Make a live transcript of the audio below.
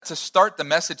to start the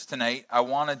message tonight, I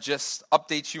want to just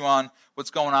update you on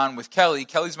what's going on with Kelly.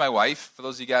 Kelly's my wife, for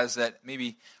those of you guys that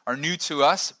maybe are new to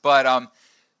us, but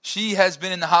she has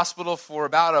been in the hospital for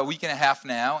about a week and a half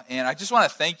now, and I just want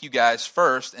to thank you guys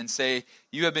first and say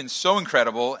you have been so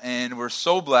incredible, and we're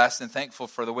so blessed and thankful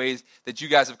for the ways that you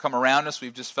guys have come around us.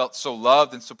 We've just felt so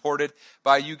loved and supported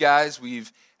by you guys. We've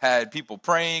had people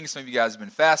praying. Some of you guys have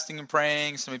been fasting and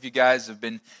praying. Some of you guys have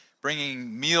been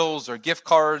bringing meals or gift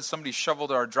cards. Somebody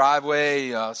shoveled our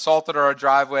driveway, salted our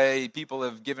driveway. People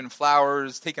have given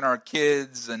flowers, taken our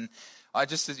kids, and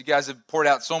just as you guys have poured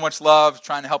out so much love,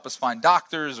 trying to help us find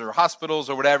doctors or hospitals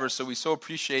or whatever, so we so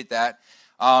appreciate that.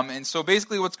 And so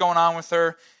basically what's going on with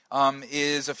her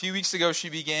is a few weeks ago she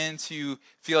began to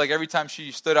feel like every time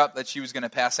she stood up that she was going to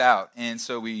pass out. And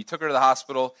so we took her to the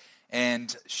hospital,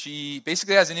 and she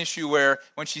basically has an issue where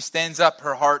when she stands up,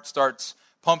 her heart starts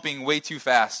pumping way too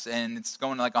fast, and it's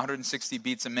going to like 160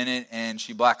 beats a minute, and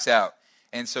she blacks out.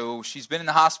 And so she's been in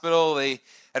the hospital. They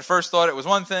at first thought it was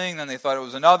one thing, then they thought it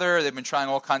was another. They've been trying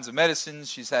all kinds of medicines.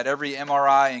 She's had every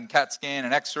MRI and CAT scan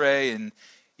and X-ray and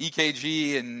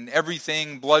EKG and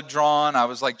everything, blood drawn. I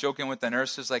was like joking with the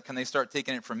nurses, like, can they start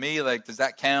taking it from me? Like, does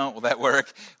that count? Will that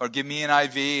work? Or give me an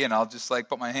IV and I'll just like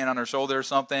put my hand on her shoulder or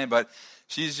something. But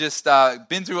she's just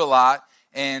been through a lot.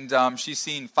 And she's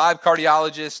seen 5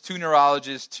 cardiologists, 2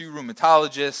 neurologists, 2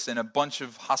 rheumatologists, and a bunch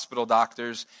of hospital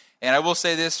doctors. And I will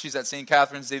say this, she's at St.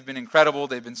 Catherine's. They've been incredible.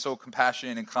 They've been so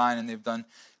compassionate and kind, and they've done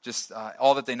just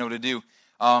all that they know to do.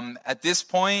 At this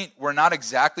point, we're not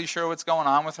exactly sure what's going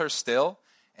on with her still.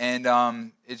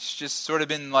 And it's just sort of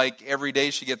been like every day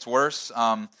she gets worse.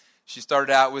 She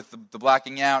started out with the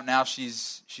blacking out. Now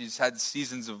she's had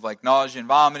seasons of like nausea and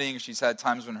vomiting. She's had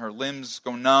times when her limbs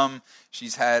go numb.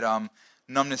 She's had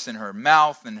numbness in her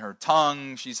mouth and her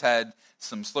tongue. She's had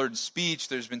some slurred speech.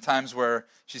 There's been times where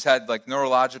she's had like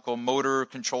neurological motor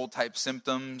control type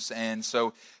symptoms. And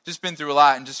so just been through a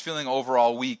lot and just feeling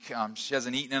overall weak. She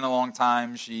hasn't eaten in a long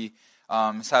time. She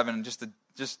is having just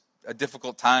a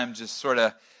difficult time just sort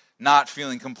of not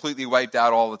feeling completely wiped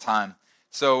out all the time.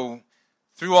 So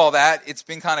through all that, it's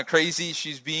been kind of crazy.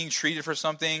 She's being treated for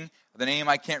something. The name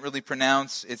I can't really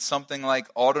pronounce. It's something like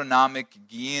autonomic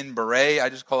Guillain-Barré. I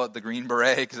just call it the Green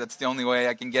Beret because that's the only way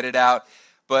I can get it out.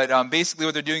 But basically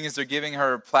what they're doing is they're giving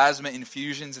her plasma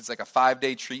infusions. It's like a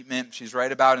 5-day treatment. She's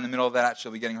right about in the middle of that.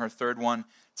 She'll be getting her 3rd one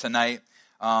tonight.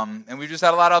 And we've just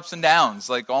had a lot of ups and downs.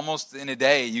 Like almost in a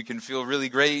day, you can feel really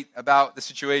great about the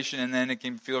situation, and then it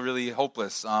can feel really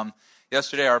hopeless.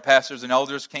 Yesterday, our pastors and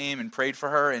elders came and prayed for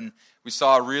her, and we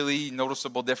saw a really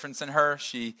noticeable difference in her.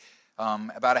 She,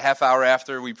 about a half hour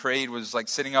after we prayed, was like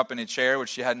sitting up in a chair, which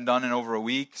she hadn't done in over a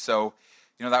week. So,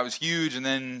 that was huge. And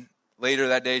then later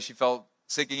that day, she felt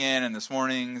sick again, and this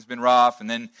morning has been rough. And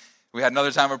then we had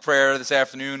another time of prayer this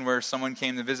afternoon where someone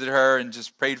came to visit her and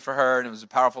just prayed for her, and it was a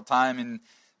powerful time, and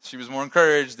she was more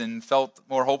encouraged and felt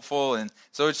more hopeful. And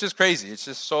so it's just crazy. It's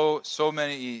just so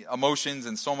many emotions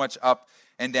and so much up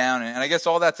and down. And I guess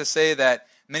all that to say that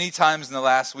many times in the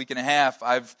last week and a half,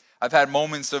 I've had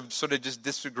moments of sort of just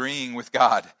disagreeing with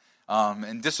God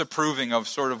and disapproving of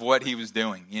sort of what he was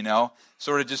doing,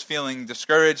 sort of just feeling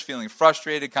discouraged, feeling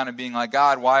frustrated, kind of being like,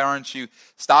 God, why aren't you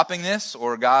stopping this?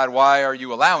 Or God, why are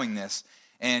you allowing this?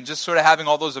 And just sort of having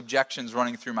all those objections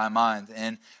running through my mind.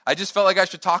 And I just felt like I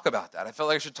should talk about that. I felt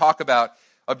like I should talk about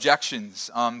objections.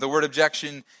 The word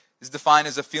objection is defined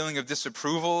as a feeling of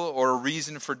disapproval or a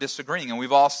reason for disagreeing. And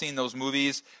we've all seen those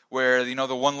movies where,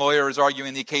 the one lawyer is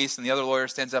arguing the case and the other lawyer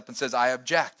stands up and says, I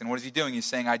object. And what is he doing? He's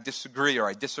saying, I disagree or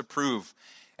I disapprove.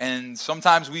 And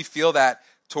sometimes we feel that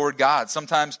toward God.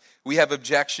 Sometimes we have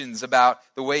objections about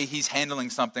the way he's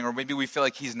handling something, or maybe we feel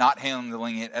like he's not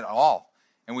handling it at all.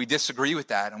 And we disagree with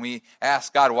that. And we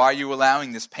ask God, why are you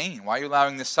allowing this pain? Why are you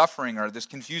allowing this suffering or this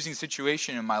confusing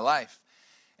situation in my life?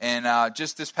 And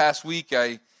just this past week,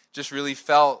 I just really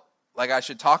felt like I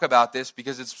should talk about this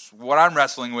because it's what I'm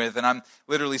wrestling with. And I'm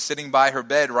literally sitting by her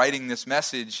bed writing this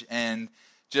message and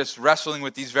just wrestling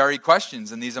with these very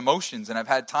questions and these emotions. And I've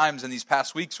had times in these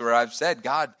past weeks where I've said,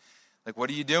 God, like,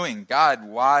 what are you doing? God,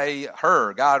 why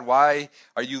her? God, why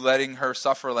are you letting her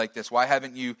suffer like this? Why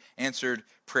haven't you answered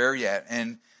prayer yet?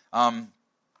 And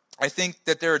I think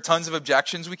that there are tons of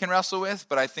objections we can wrestle with,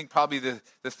 but I think probably the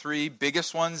 3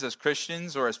 biggest ones as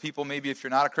Christians, or as people maybe if you're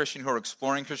not a Christian who are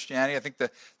exploring Christianity, I think the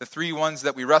 3 ones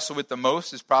that we wrestle with the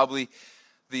most is probably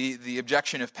the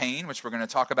objection of pain, which we're going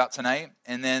to talk about tonight.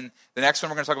 And then the next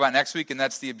one we're going to talk about next week, and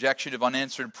that's the objection of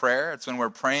unanswered prayer. It's when we're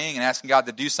praying and asking God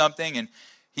to do something, and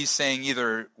he's saying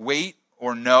either wait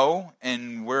or no,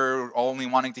 and we're only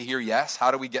wanting to hear yes.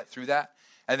 How do we get through that?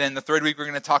 And then the third week, we're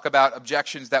going to talk about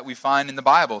objections that we find in the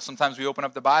Bible. Sometimes we open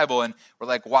up the Bible and we're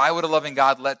like, why would a loving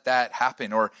God let that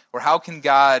happen? Or how can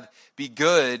God be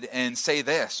good and say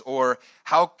this? Or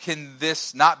how can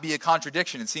this not be a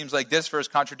contradiction? It seems like this verse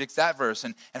contradicts that verse,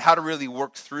 and how to really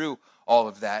work through all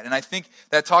of that. And I think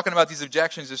that talking about these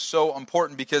objections is so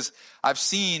important because I've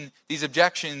seen these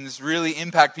objections really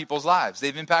impact people's lives.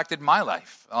 They've impacted my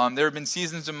life. There have been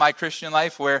seasons in my Christian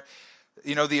life where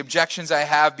the objections I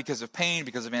have because of pain,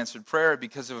 because of answered prayer,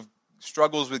 because of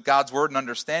struggles with God's word and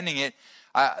understanding it,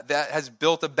 that has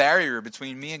built a barrier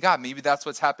between me and God. Maybe that's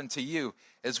what's happened to you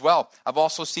as well. I've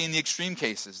also seen the extreme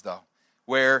cases, though,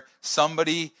 where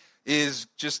somebody is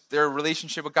just, their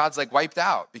relationship with God's like wiped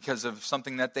out because of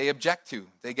something that they object to.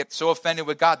 They get so offended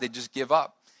with God, they just give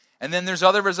up. And then there's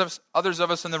others of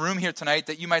us in the room here tonight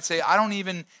that you might say, I don't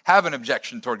even have an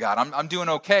objection toward God. I'm doing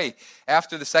okay.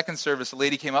 After the second service, a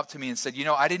lady came up to me and said,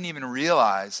 I didn't even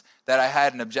realize that I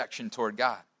had an objection toward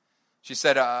God. She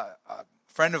said, a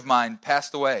friend of mine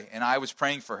passed away, and I was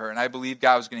praying for her, and I believed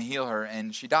God was going to heal her,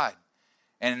 and she died.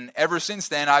 And ever since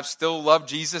then, I've still loved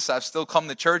Jesus. I've still come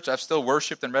to church. I've still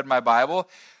worshiped and read my Bible.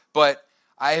 But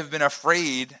I have been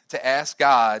afraid to ask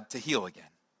God to heal again.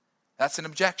 That's an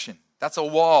objection. That's a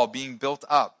wall being built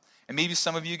up. And maybe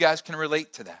some of you guys can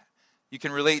relate to that. You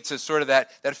can relate to sort of that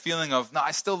feeling of, no,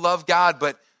 I still love God,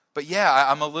 but yeah,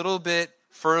 I'm a little bit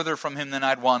further from him than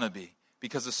I'd want to be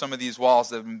because of some of these walls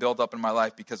that have been built up in my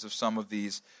life because of some of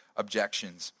these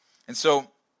objections. And so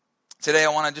today I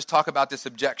want to just talk about this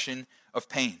objection of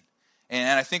pain.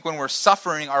 And I think when we're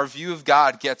suffering, our view of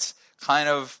God gets kind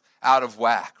of out of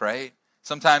whack, right?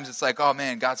 Sometimes it's like, oh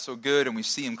man, God's so good, and we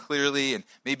see him clearly, and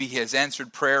maybe he has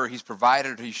answered prayer, or he's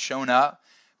provided, or he's shown up.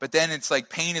 But then it's like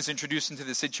pain is introduced into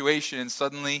the situation, and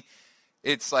suddenly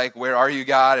it's like, where are you,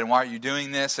 God, and why are you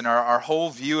doing this? And our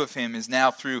whole view of him is now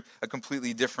through a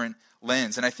completely different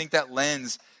lens. And I think that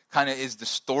lens kind of is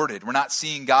distorted. We're not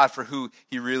seeing God for who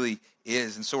he really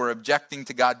is. And so we're objecting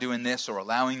to God doing this or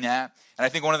allowing that. And I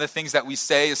think one of the things that we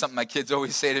say is something my kids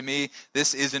always say to me,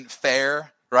 this isn't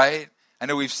fair, right? I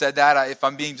know we've said that. If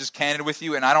I'm being just candid with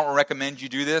you, and I don't recommend you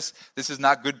do this is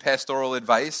not good pastoral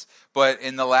advice. But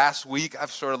in the last week,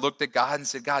 I've sort of looked at God and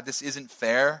said, God, this isn't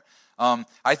fair.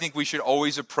 I think we should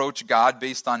always approach God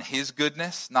based on his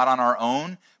goodness, not on our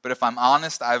own. But if I'm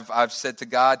honest, I've said to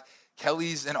God,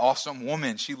 Kelly's an awesome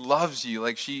woman. She loves you.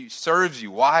 Like, she serves you.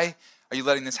 Why are you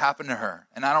letting this happen to her?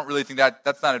 And I don't really think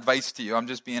that's not advice to you. I'm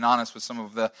just being honest with some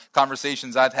of the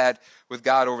conversations I've had with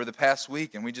God over the past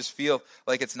week, and we just feel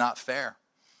like it's not fair.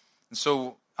 And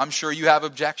so I'm sure you have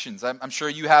objections. I'm sure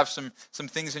you have some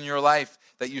things in your life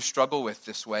that you struggle with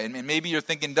this way. And maybe you're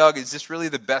thinking, Doug, is this really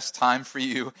the best time for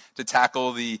you to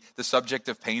tackle the subject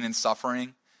of pain and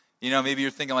suffering? Maybe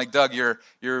you're thinking like, Doug,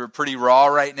 you're pretty raw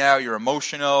right now. You're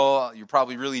emotional. You're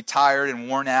probably really tired and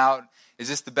worn out. Is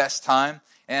this the best time?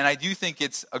 And I do think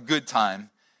it's a good time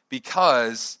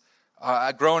because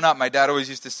growing up, my dad always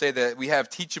used to say that we have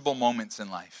teachable moments in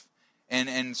life.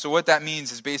 And so what that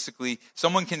means is basically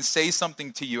someone can say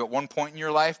something to you at one point in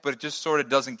your life, but it just sort of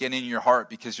doesn't get in your heart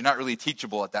because you're not really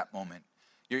teachable at that moment.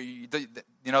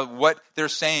 What they're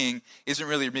saying isn't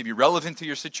really maybe relevant to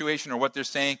your situation, or what they're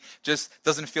saying just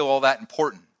doesn't feel all that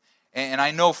important. And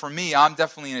I know for me, I'm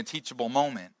definitely in a teachable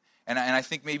moment. And I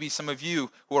think maybe some of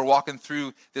you who are walking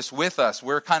through this with us,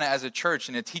 we're kind of as a church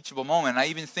in a teachable moment. And I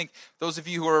even think those of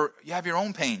you you have your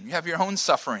own pain, you have your own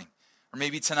suffering, or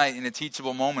maybe tonight in a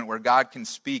teachable moment where God can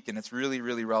speak and it's really,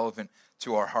 really relevant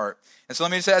to our heart. And so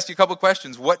let me just ask you a couple of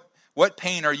questions. What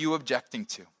pain are you objecting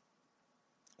to?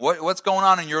 What's going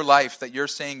on in your life that you're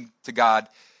saying to God,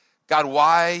 God,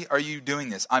 why are you doing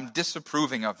this? I'm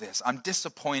disapproving of this. I'm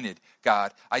disappointed,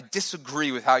 God. I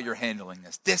disagree with how you're handling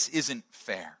this. This isn't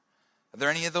fair. Are there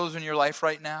any of those in your life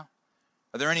right now?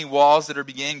 Are there any walls that are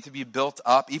beginning to be built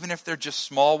up, even if they're just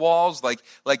small walls, like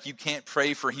you can't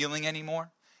pray for healing anymore?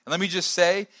 And let me just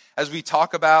say, as we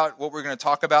talk about what we're going to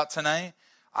talk about tonight,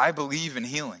 I believe in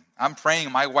healing. I'm praying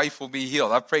my wife will be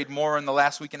healed. I've prayed more in the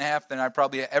last week and a half than I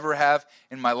probably ever have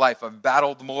in my life. I've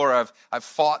battled more. I've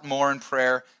fought more in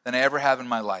prayer than I ever have in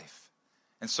my life.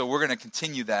 And so we're going to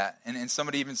continue that. And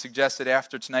somebody even suggested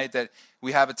after tonight that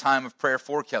we have a time of prayer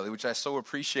for Kelly, which I so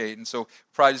appreciate. And so we're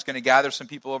probably just going to gather some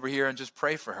people over here and just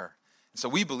pray for her. And so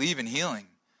we believe in healing.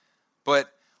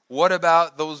 But what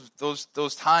about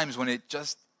those times when it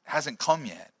just hasn't come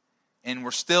yet? And we're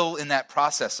still in that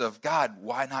process of, God,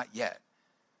 why not yet?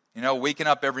 Waking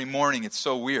up every morning, it's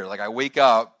so weird. Like I wake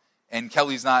up and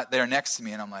Kelly's not there next to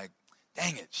me and I'm like,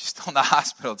 dang it, she's still in the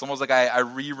hospital. It's almost like I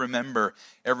remember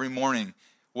every morning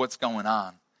what's going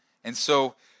on. And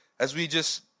so as we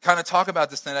just kind of talk about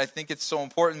this tonight, I think it's so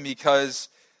important because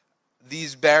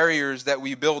these barriers that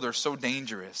we build are so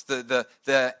dangerous.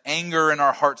 The anger in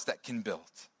our hearts that can build,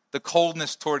 the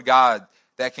coldness toward God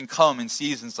that can come in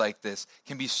seasons like this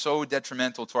can be so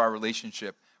detrimental to our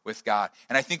relationship with God.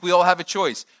 And I think we all have a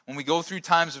choice. When we go through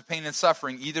times of pain and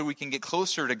suffering, either we can get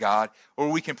closer to God or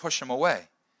we can push him away.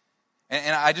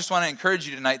 And I just want to encourage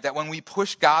you tonight that when we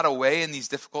push God away in these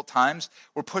difficult times,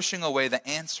 we're pushing away the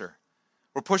answer.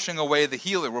 We're pushing away the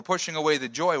healer. We're pushing away the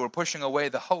joy. We're pushing away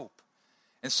the hope.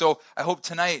 And so I hope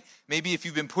tonight, maybe if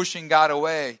you've been pushing God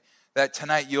away, that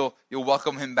tonight you'll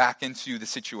welcome him back into the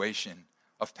situation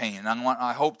of pain. And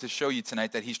I hope to show you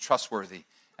tonight that he's trustworthy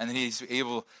and that he's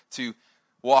able to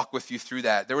walk with you through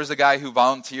that. There was a guy who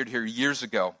volunteered here years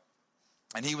ago,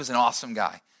 and he was an awesome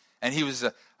guy. And he was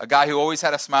a guy who always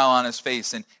had a smile on his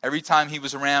face. And every time he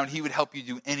was around, he would help you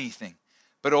do anything.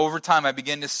 But over time, I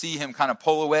began to see him kind of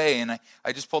pull away. And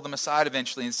I just pulled him aside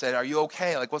eventually and said, "Are you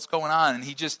okay? Like, what's going on?" And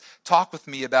he just talked with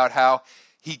me about how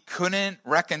he couldn't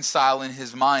reconcile in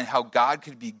his mind how God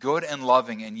could be good and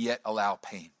loving and yet allow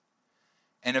pain.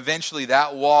 And eventually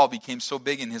that wall became so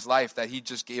big in his life that he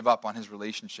just gave up on his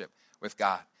relationship with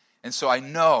God. And so I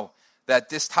know that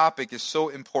this topic is so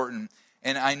important.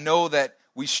 And I know that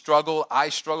I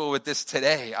struggle with this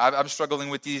today. I'm struggling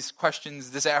with these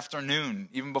questions this afternoon,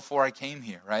 even before I came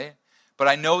here, right? But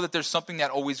I know that there's something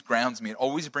that always grounds me. It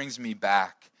always brings me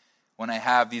back when I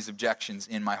have these objections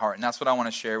in my heart. And that's what I want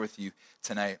to share with you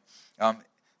tonight. So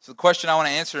the question I want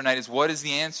to answer tonight is, what is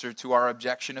the answer to our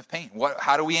objection of pain?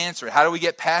 How do we answer it? How do we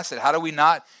get past it? How do we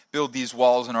not build these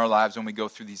walls in our lives when we go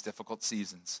through these difficult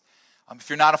seasons? If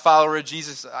you're not a follower of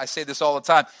Jesus, I say this all the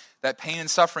time, that pain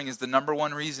and suffering is the number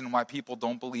one reason why people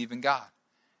don't believe in God.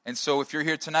 And so if you're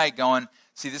here tonight going,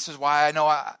 "See, this is why I know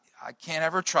I can't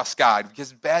ever trust God,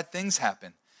 because bad things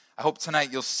happen," I hope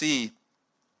tonight you'll see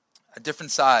a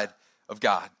different side of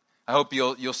God. I hope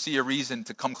you'll see a reason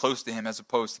to come close to him as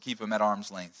opposed to keep him at arm's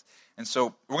length. And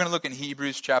so we're going to look in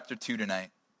Hebrews chapter 2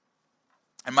 tonight.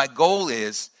 And my goal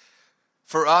is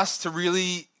for us to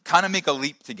really kind of make a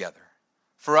leap together.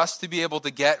 For us to be able to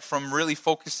get from really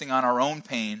focusing on our own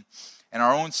pain and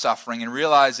our own suffering and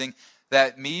realizing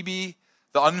that maybe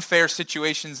the unfair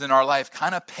situations in our life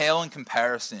kind of pale in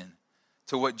comparison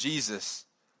to what Jesus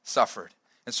suffered.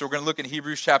 And so we're going to look at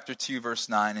Hebrews chapter 2, verse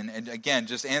 9, and again,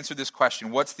 just answer this question.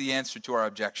 What's the answer to our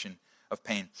objection of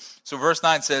pain? So verse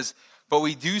 9 says, "But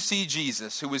we do see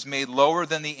Jesus, who was made lower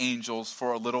than the angels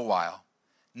for a little while,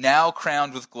 now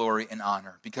crowned with glory and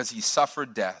honor, because he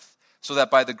suffered death, so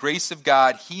that by the grace of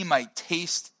God he might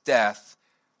taste death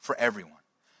for everyone."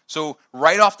 So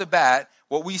right off the bat,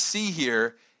 what we see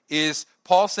here is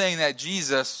Paul saying that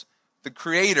Jesus, the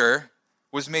Creator,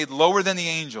 was made lower than the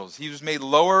angels. He was made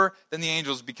lower than the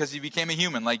angels because he became a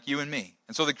human like you and me.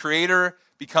 And so the Creator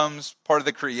becomes part of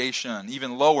the creation,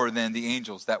 even lower than the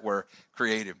angels that were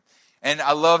created. And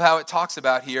I love how it talks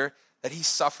about here that he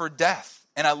suffered death.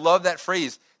 And I love that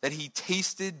phrase, that he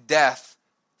tasted death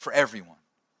for everyone.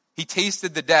 He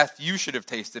tasted the death you should have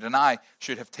tasted and I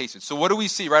should have tasted. So what do we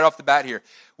see right off the bat here?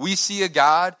 We see a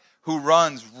God who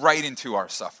runs right into our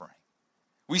suffering.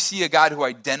 We see a God who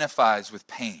identifies with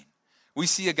pain. We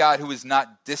see a God who is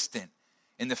not distant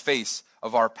in the face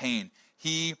of our pain.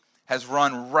 He has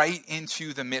run right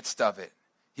into the midst of it.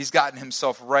 He's gotten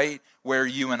himself right where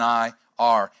you and I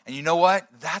are. And you know what?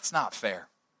 That's not fair.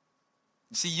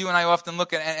 You see, you and I often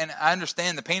look at, and I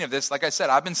understand the pain of this. Like I said,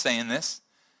 I've been saying this.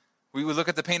 We would look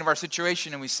at the pain of our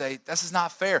situation and we say, this is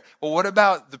not fair. Well, what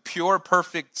about the pure,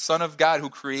 perfect Son of God who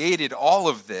created all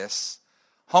of this,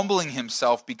 humbling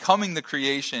himself, becoming the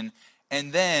creation,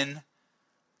 and then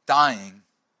dying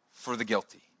for the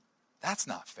guilty? That's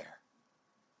not fair.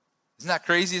 Isn't that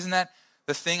crazy? Isn't that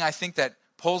the thing I think that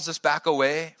pulls us back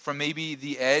away from maybe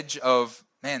the edge of,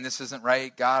 man, this isn't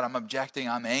right. God, I'm objecting.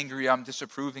 I'm angry. I'm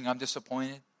disapproving. I'm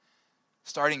disappointed.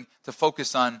 Starting to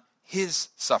focus on his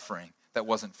suffering that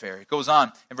wasn't fair. It goes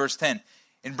on in verse 10.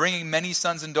 "In bringing many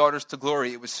sons and daughters to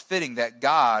glory, it was fitting that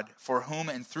God, for whom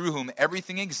and through whom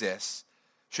everything exists,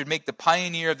 should make the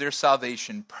pioneer of their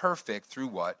salvation perfect through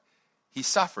what he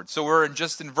suffered." So we're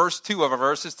just in verse 2 of our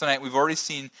verses tonight. We've already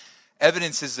seen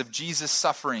evidences of Jesus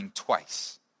suffering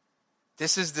twice.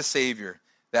 This is the Savior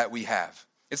that we have.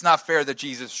 It's not fair that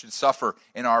Jesus should suffer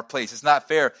in our place. It's not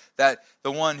fair that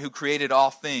the one who created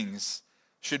all things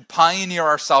should pioneer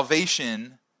our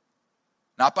salvation,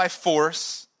 not by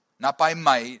force, not by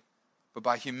might, but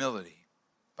by humility,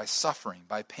 by suffering,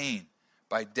 by pain,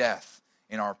 by death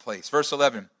in our place. Verse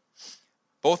 11,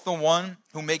 "Both the one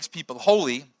who makes people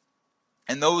holy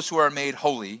and those who are made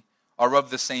holy are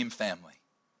of the same family."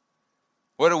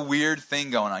 What a weird thing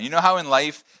going on. You know how in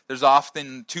life there's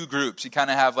often two groups. You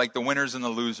kind of have like the winners and the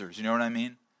losers. You know what I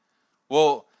mean?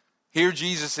 Well, here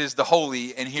Jesus is the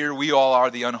holy, and here we all are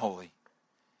the unholy.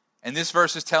 And this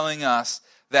verse is telling us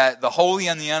that the holy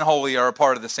and the unholy are a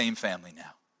part of the same family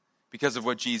now because of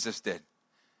what Jesus did.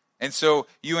 And so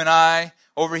you and I,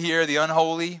 over here, the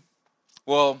unholy,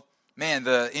 well, man,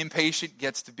 the impatient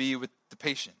gets to be with the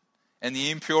patient. And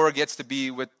the impure gets to be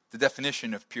with the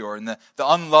definition of pure. And the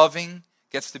unloving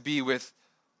gets to be with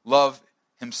love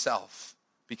himself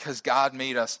because God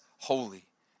made us holy.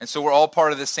 And so we're all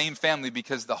part of the same family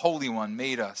because the Holy One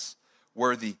made us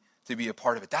worthy to be a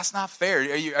part of it. That's not fair.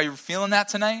 Are you feeling that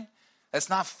tonight? That's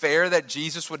not fair that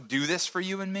Jesus would do this for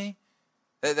you and me?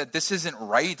 That this isn't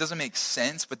right. It doesn't make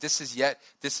sense, but this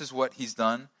is what he's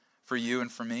done for you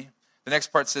and for me. The next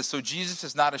part says, so Jesus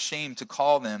is not ashamed to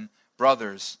call them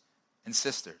brothers and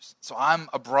sisters. So I'm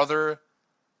a brother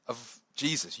of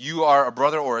Jesus. You are a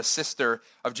brother or a sister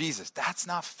of Jesus. That's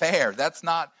not fair. That's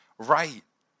not right.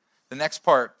 The next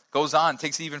part goes on,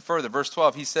 takes it even further. Verse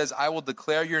 12, he says, I will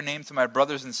declare your name to my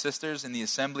brothers and sisters in the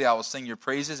assembly. I will sing your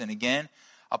praises. And again,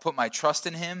 I'll put my trust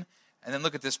in him. And then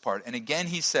look at this part. And again,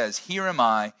 he says, here am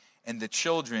I and the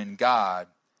children God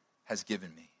has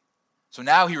given me. So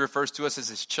now he refers to us as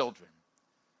his children.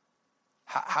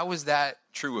 How is that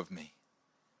true of me?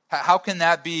 How can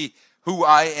that be who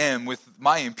I am with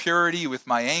my impurity, with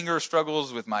my anger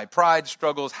struggles, with my pride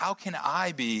struggles? How can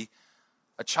I be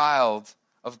a child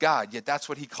of God? Yet that's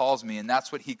what he calls me, and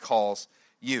that's what he calls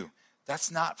you.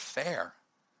 That's not fair.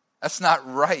 That's not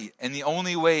right. And the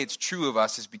only way it's true of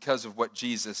us is because of what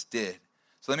Jesus did.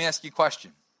 So let me ask you a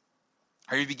question.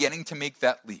 Are you beginning to make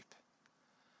that leap?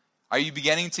 Are you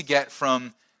beginning to get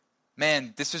from,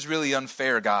 man, this is really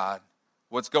unfair, God,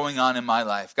 what's going on in my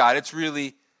life? God, it's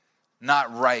really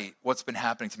not right what's been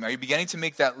happening to me. Are you beginning to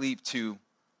make that leap to,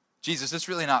 Jesus, it's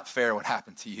really not fair what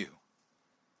happened to you.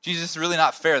 Jesus, it's really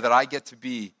not fair that I get to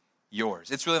be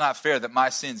yours. It's really not fair that my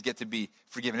sins get to be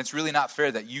forgiven. It's really not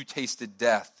fair that you tasted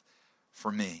death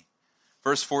for me.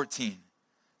 Verse 14,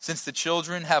 since the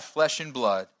children have flesh and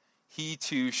blood, he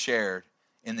too shared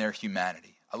in their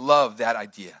humanity. I love that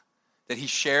idea, that he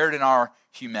shared in our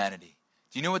humanity.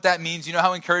 Do you know what that means? You know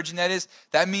how encouraging that is?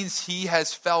 That means he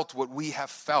has felt what we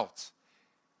have felt.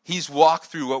 He's walked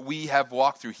through what we have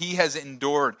walked through. He has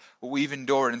endured what we've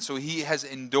endured. And so he has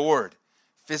endured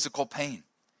physical pain.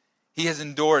 He has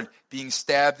endured being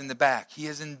stabbed in the back. He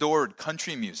has endured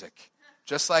country music,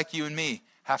 just like you and me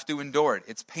have to endure it.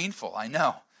 It's painful, I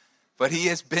know. But he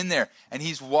has been there, and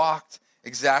he's walked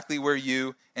exactly where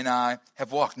you and I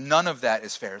have walked. None of that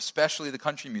is fair, especially the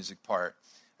country music part.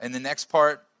 And the next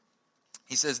part,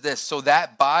 he says this, so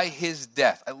that by his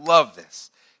death, I love this,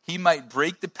 he might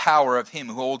break the power of him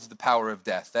who holds the power of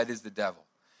death, that is the devil,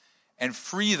 and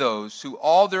free those who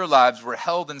all their lives were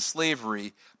held in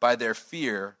slavery by their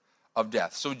fear of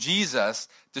death. So Jesus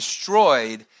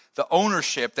destroyed the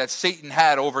ownership that Satan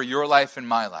had over your life and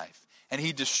my life. And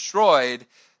he destroyed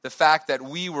the fact that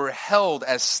we were held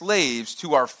as slaves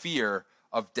to our fear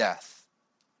of death.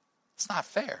 It's not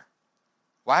fair.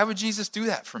 Why would Jesus do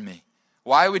that for me?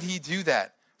 Why would he do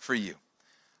that for you?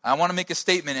 I want to make a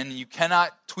statement, and you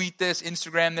cannot tweet this,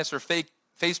 Instagram this, or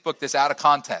Facebook this out of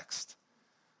context.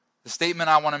 The statement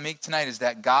I want to make tonight is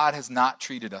that God has not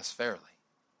treated us fairly.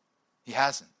 He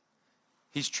hasn't.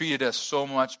 He's treated us so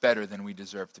much better than we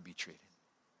deserve to be treated.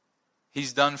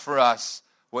 He's done for us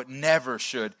what never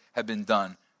should have been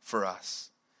done for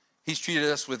us. He's treated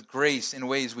us with grace in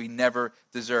ways we never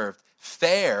deserved.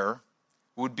 Fair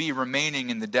would be remaining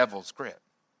in the devil's grip.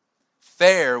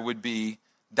 Fair would be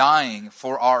dying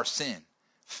for our sin.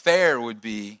 Fair would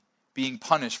be being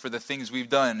punished for the things we've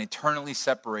done and eternally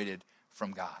separated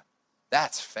from God.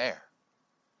 That's fair.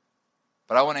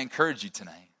 But I want to encourage you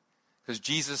tonight, because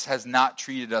Jesus has not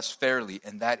treated us fairly,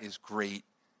 and that is great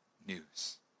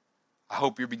news. I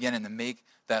hope you're beginning to make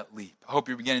that leap. I hope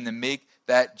you're beginning to make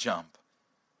that jump.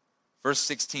 Verse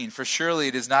 16, for surely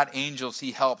it is not angels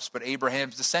he helps, but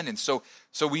Abraham's descendants.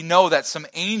 So we know that some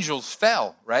angels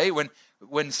fell, right?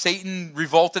 When Satan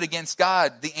revolted against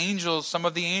God, the angels, some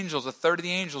of the angels, a third of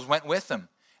the angels went with him.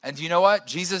 And do you know what?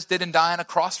 Jesus didn't die on a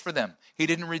cross for them. He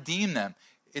didn't redeem them.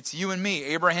 It's you and me,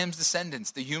 Abraham's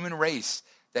descendants, the human race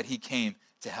that he came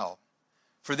to help.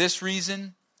 For this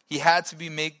reason, he had to be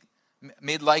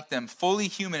made like them, fully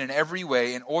human in every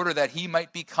way, in order that he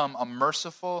might become a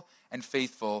merciful and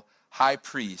faithful high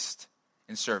priest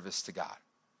in service to God.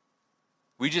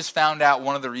 We just found out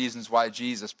one of the reasons why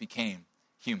Jesus became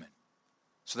human,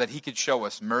 so that he could show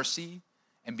us mercy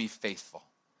and be faithful.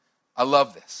 I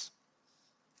love this.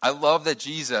 I love that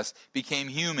Jesus became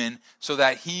human so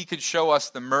that he could show us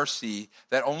the mercy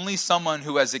that only someone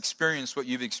who has experienced what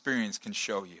you've experienced can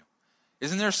show you.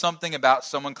 Isn't there something about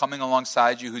someone coming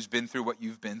alongside you who's been through what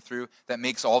you've been through that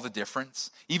makes all the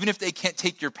difference? Even if they can't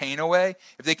take your pain away,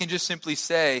 if they can just simply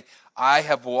say, I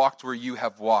have walked where you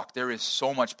have walked, there is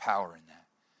so much power in that.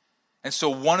 And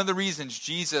so one of the reasons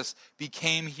Jesus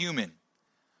became human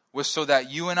was so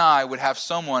that you and I would have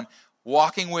someone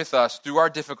walking with us through our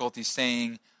difficulties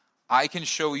saying, I can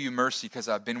show you mercy because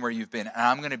I've been where you've been, and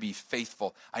I'm going to be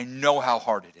faithful. I know how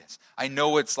hard it is. I know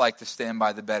what it's like to stand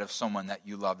by the bed of someone that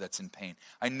you love that's in pain.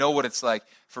 I know what it's like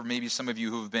for maybe some of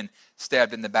you who have been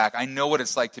stabbed in the back. I know what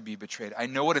it's like to be betrayed. I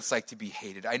know what it's like to be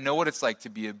hated. I know what it's like to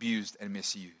be abused and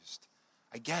misused.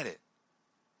 I get it.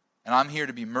 And I'm here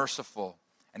to be merciful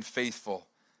and faithful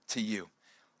to you.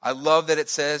 I love that it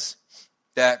says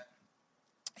that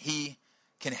he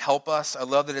can help us. I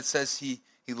love that it says he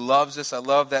loves us. I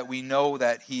love that we know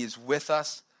that he is with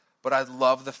us, but I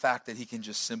love the fact that he can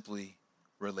just simply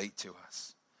relate to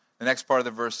us. The next part of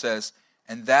the verse says,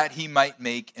 and that he might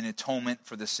make an atonement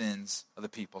for the sins of the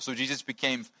people. So Jesus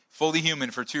became fully human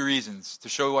for two reasons: to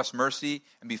show us mercy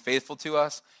and be faithful to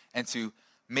us, and to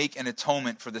make an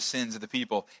atonement for the sins of the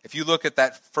people. If you look at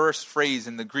that first phrase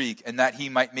in the Greek, and that he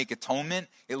might make atonement,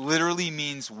 it literally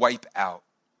means wipe out.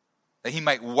 That he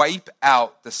might wipe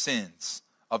out the sins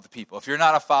of the people. If you're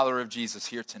not a follower of Jesus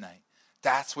here tonight,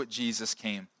 that's what Jesus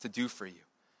came to do for you.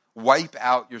 Wipe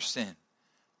out your sin.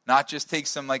 Not just take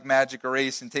some like magic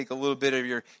erase and take a little bit of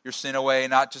your sin away,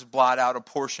 not just blot out a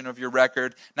portion of your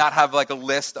record, not have like a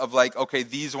list of like, okay,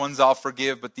 these ones I'll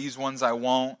forgive, but these ones I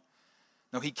won't.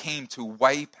 No, he came to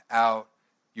wipe out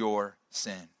your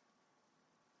sin.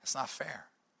 That's not fair.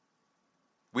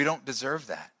 We don't deserve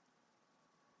that.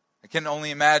 I can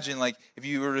only imagine, like, if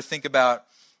you were to think about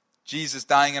Jesus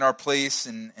dying in our place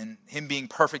and him being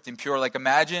perfect and pure. Like,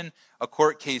 imagine a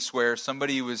court case where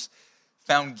somebody was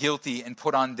found guilty and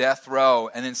put on death row,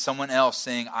 and then someone else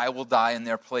saying, I will die in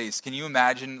their place. Can you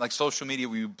imagine, like, social media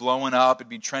would be blowing up, it'd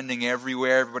be trending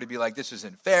everywhere, everybody would be like, this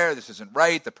isn't fair, this isn't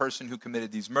right, the person who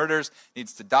committed these murders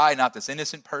needs to die, not this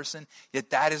innocent person. Yet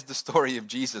that is the story of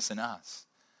Jesus and us.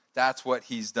 That's what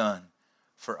he's done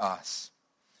for us.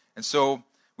 And so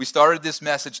we started this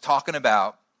message talking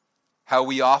about how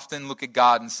we often look at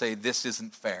God and say, this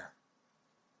isn't fair.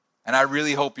 And I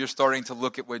really hope you're starting to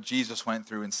look at what Jesus went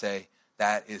through and say,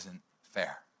 that isn't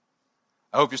fair.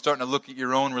 I hope you're starting to look at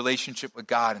your own relationship with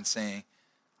God and saying,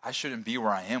 I shouldn't be where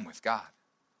I am with God.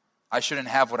 I shouldn't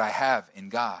have what I have in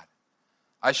God.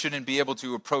 I shouldn't be able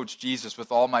to approach Jesus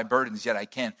with all my burdens, yet I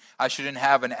can. I shouldn't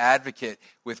have an advocate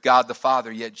with God the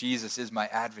Father, yet Jesus is my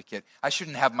advocate. I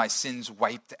shouldn't have my sins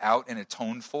wiped out and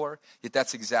atoned for, yet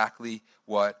that's exactly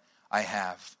what I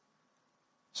have.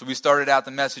 So we started out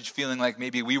the message feeling like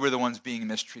maybe we were the ones being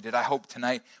mistreated. I hope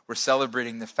tonight we're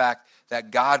celebrating the fact that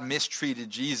God mistreated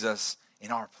Jesus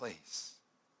in our place.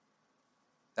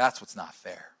 That's what's not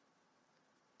fair.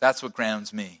 That's what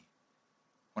grounds me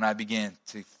when I begin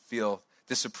to feel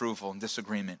disapproval and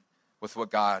disagreement with what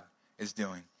God is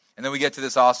doing. And then we get to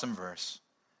this awesome verse.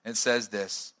 And it says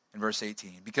this in verse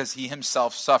 18. Because he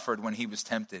himself suffered when he was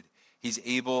tempted, he's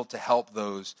able to help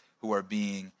those who are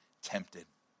being tempted.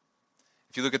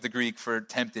 If you look at the Greek for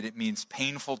tempted, it means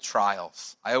painful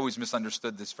trials. I always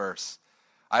misunderstood this verse.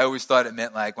 I always thought it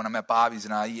meant like when I'm at Bobby's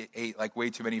and I ate like way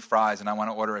too many fries and I want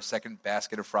to order a second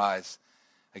basket of fries,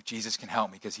 like Jesus can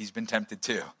help me because he's been tempted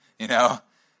too. You know,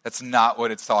 that's not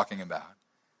what it's talking about.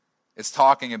 It's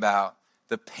talking about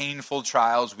the painful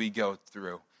trials we go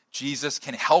through. Jesus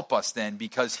can help us then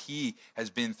because he has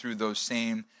been through those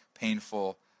same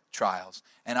painful trials.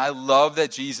 And I love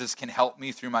that Jesus can help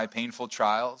me through my painful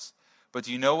trials. But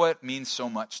do you know what means so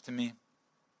much to me?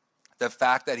 The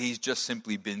fact that he's just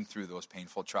simply been through those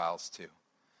painful trials too.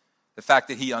 The fact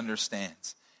that he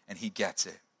understands and he gets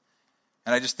it.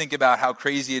 And I just think about how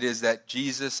crazy it is that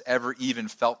Jesus ever even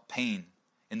felt pain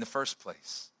in the first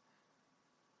place.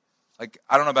 Like,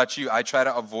 I don't know about you, I try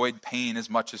to avoid pain as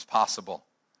much as possible.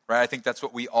 Right? I think that's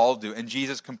what we all do. And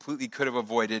Jesus completely could have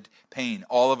avoided pain.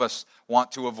 All of us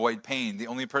want to avoid pain. The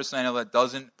only person I know that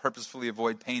doesn't purposefully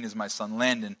avoid pain is my son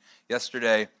Landon.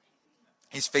 Yesterday,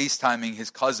 he's FaceTiming his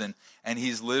cousin, and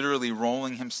he's literally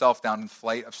rolling himself down a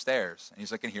flight of stairs. And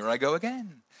he's like, and here I go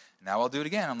again. Now I'll do it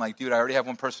again. I'm like, dude, I already have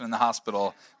one person in the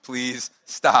hospital. Please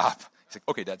stop. He's like,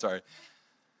 okay, Dad, sorry.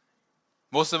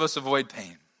 Most of us avoid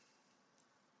pain.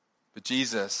 But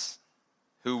Jesus,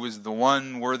 who was the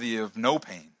one worthy of no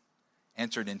pain,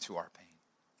 entered into our pain.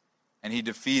 And he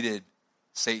defeated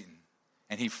Satan.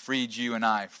 And he freed you and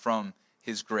I from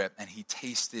his grip. And he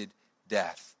tasted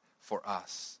death for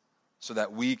us so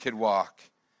that we could walk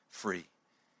free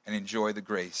and enjoy the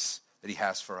grace that he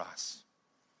has for us.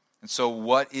 And so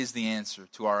what is the answer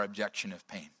to our objection of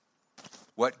pain?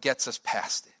 What gets us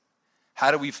past it?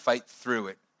 How do we fight through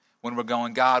it when we're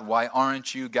going, God, why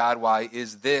aren't you? God, why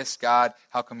is this? God,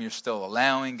 how come you're still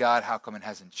allowing? God, how come it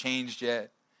hasn't changed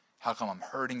yet? How come I'm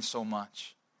hurting so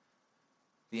much?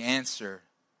 The answer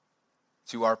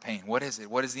to our pain. What is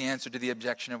it? What is the answer to the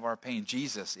objection of our pain?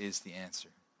 Jesus is the answer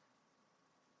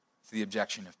to the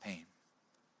objection of pain.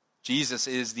 Jesus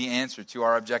is the answer to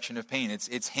our objection of pain.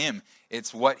 It's him.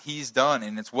 It's what he's done,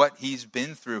 and it's what he's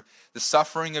been through. The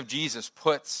suffering of Jesus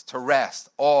puts to rest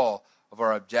all of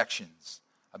our objections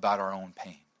about our own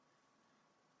pain.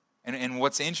 And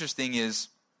what's interesting is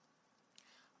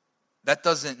that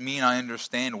doesn't mean I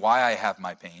understand why I have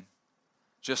my pain.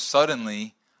 Just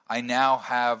suddenly, I now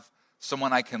have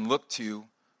someone I can look to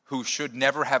who should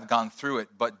never have gone through it,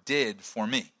 but did for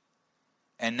me,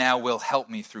 and now will help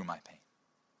me through my pain.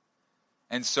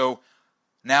 And so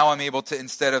now I'm able to,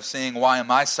 instead of saying, why am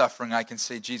I suffering, I can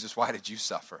say, Jesus, why did you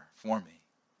suffer for me?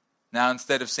 Now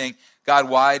instead of saying, God,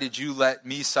 why did you let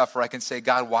me suffer, I can say,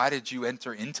 God, why did you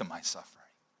enter into my suffering?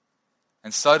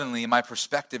 And suddenly my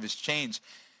perspective has changed.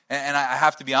 And I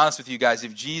have to be honest with you guys,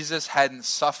 if Jesus hadn't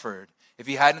suffered, if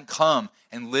he hadn't come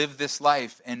and lived this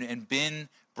life and been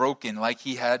broken like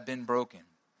he had been broken,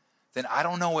 then I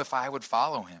don't know if I would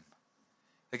follow him.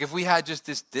 Like if we had just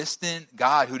this distant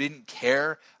God who didn't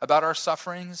care about our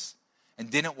sufferings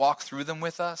and didn't walk through them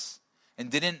with us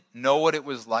and didn't know what it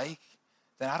was like,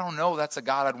 then I don't know that's a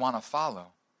God I'd want to follow.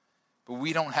 But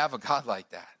we don't have a God like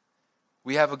that.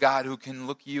 We have a God who can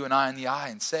look you and I in the eye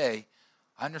and say,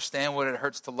 I understand what it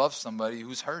hurts to love somebody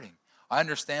who's hurting. I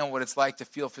understand what it's like to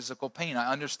feel physical pain. I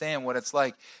understand what it's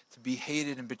like to be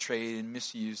hated and betrayed and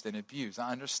misused and abused.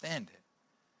 I understand it.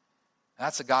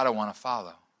 That's a God I want to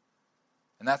follow.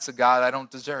 And that's a God I don't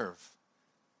deserve.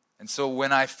 And so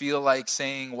when I feel like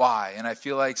saying why, and I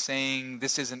feel like saying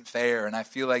this isn't fair, and I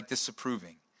feel like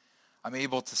disapproving, I'm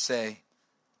able to say,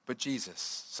 but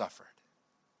Jesus suffered.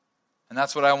 And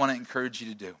that's what I want to encourage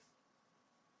you to do.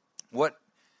 What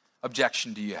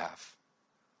objection do you have?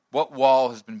 What wall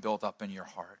has been built up in your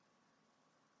heart?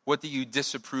 What do you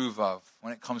disapprove of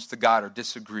when it comes to God or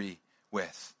disagree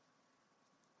with?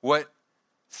 What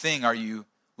thing are you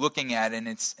looking at and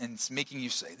it's making you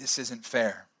say, this isn't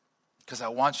fair? Because I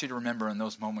want you to remember in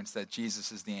those moments that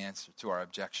Jesus is the answer to our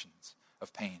objections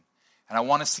of pain. And I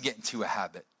want us to get into a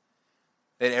habit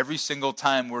that every single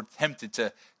time we're tempted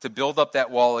to build up that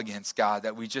wall against God,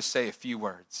 that we just say a few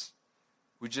words.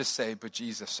 We just say, but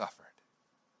Jesus suffered.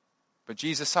 But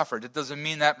Jesus suffered. It doesn't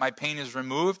mean that my pain is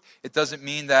removed. It doesn't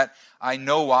mean that I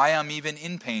know why I'm even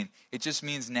in pain. It just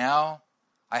means now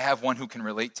I have one who can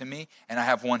relate to me, and I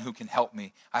have one who can help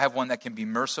me. I have one that can be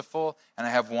merciful, and I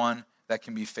have one that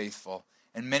can be faithful.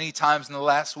 And many times in the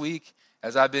last week,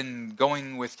 as I've been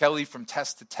going with Kelly from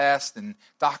test to test and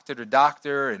doctor to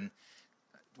doctor and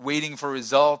waiting for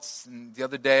results, and the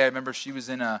other day I remember she was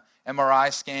in a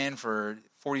MRI scan for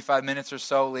 45 minutes or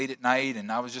so late at night,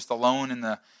 and I was just alone in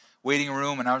the waiting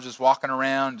room, and I was just walking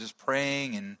around just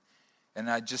praying, and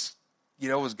I just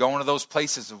was going to those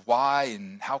places of why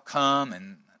and how come,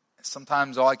 and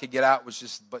sometimes all I could get out was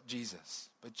just, but Jesus,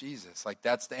 like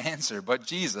that's the answer, but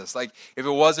Jesus. Like if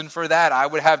it wasn't for that, I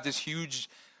would have this huge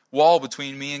wall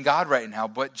between me and God right now,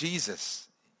 but Jesus,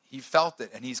 he felt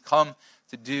it, and he's come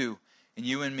to do in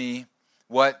you and me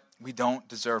what we don't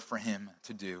deserve for him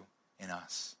to do in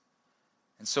us.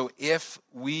 And so if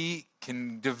we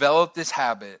can develop this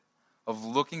habit of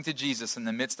looking to Jesus in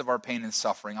the midst of our pain and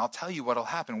suffering, I'll tell you what will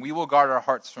happen. We will guard our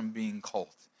hearts from being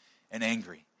cold and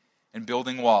angry and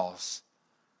building walls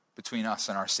between us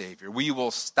and our Savior. We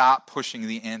will stop pushing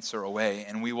the answer away,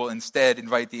 and we will instead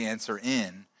invite the answer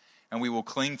in, and we will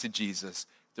cling to Jesus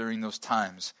during those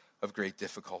times of great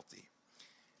difficulty.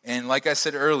 And like I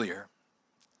said earlier,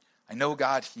 I know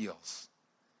God heals,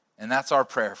 and that's our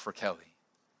prayer for Kelly.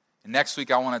 And next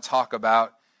week I want to talk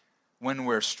about when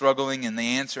we're struggling and the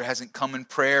answer hasn't come in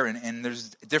prayer, and there's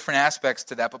different aspects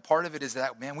to that, but part of it is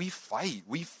that, man, we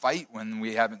fight when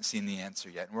we haven't seen the answer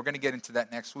yet, and we're going to get into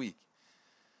that next week.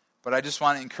 But I just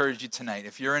want to encourage you tonight,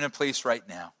 if you're in a place right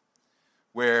now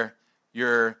where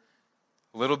you're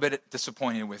a little bit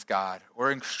disappointed with God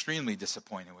or extremely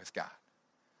disappointed with God,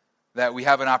 that we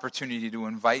have an opportunity to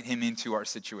invite him into our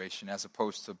situation as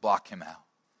opposed to block him out.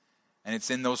 And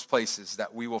it's in those places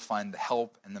that we will find the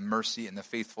help and the mercy and the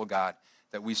faithful God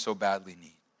that we so badly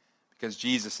need. Because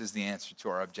Jesus is the answer to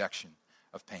our objection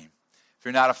of pain. If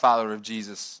you're not a follower of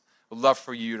Jesus, we'd love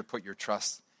for you to put your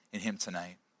trust in him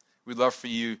tonight. We'd love for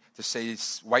you to say,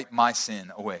 wipe my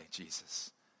sin away,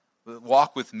 Jesus.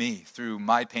 Walk with me through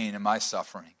my pain and my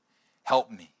suffering. Help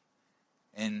me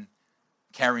and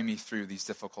carry me through these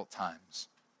difficult times.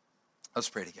 Let's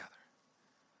pray together.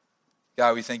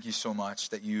 God, we thank you so much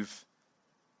that you've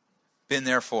been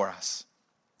there for us.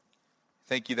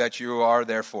 Thank you that you are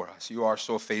there for us. You are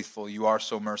so faithful. You are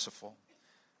so merciful.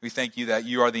 We thank you that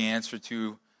you are the answer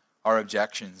to our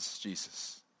objections,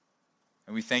 Jesus.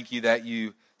 And we thank you that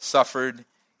you suffered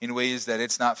in ways that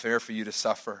it's not fair for you to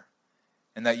suffer,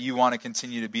 and that you want to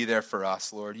continue to be there for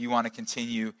us, Lord. You want to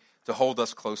continue to hold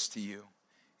us close to you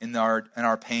in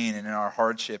our pain and in our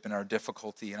hardship and our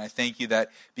difficulty. And I thank you that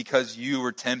because you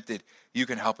were tempted, you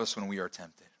can help us when we are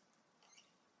tempted.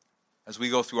 As we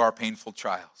go through our painful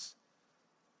trials,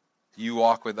 you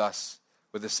walk with us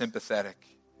with a sympathetic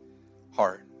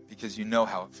heart because you know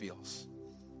how it feels.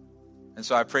 And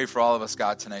so I pray for all of us,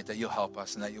 God, tonight, that you'll help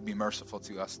us and that you'll be merciful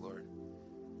to us, Lord.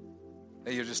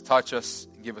 That you'll just touch us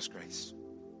and give us grace.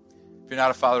 If you're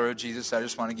not a follower of Jesus, I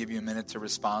just want to give you a minute to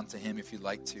respond to him if you'd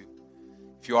like to.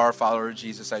 If you are a follower of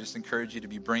Jesus, I just encourage you to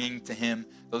be bringing to him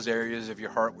those areas of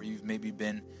your heart where you've maybe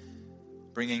been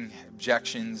bringing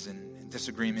objections and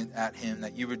disagreement at him,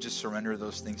 that you would just surrender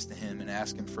those things to him and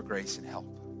ask him for grace and help.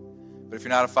 But if you're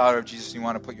not a follower of Jesus and you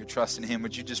want to put your trust in him,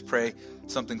 would you just pray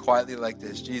something quietly like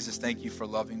this? Jesus, thank you for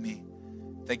loving me.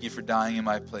 Thank you for dying in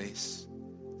my place.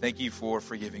 Thank you for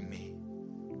forgiving me.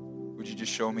 Would you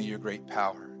just show me your great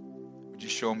power? Would you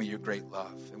show me your great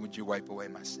love? And would you wipe away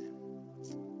my sin?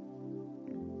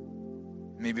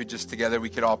 Maybe just together we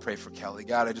could all pray for Kelly.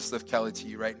 God, I just lift Kelly to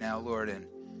you right now, Lord, and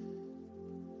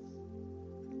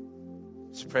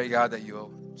just pray, God, that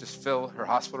you'll just fill her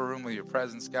hospital room with your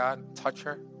presence, God. Touch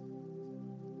her.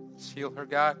 Just heal her,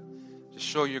 God. Just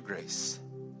show your grace.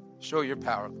 Show your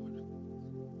power, Lord.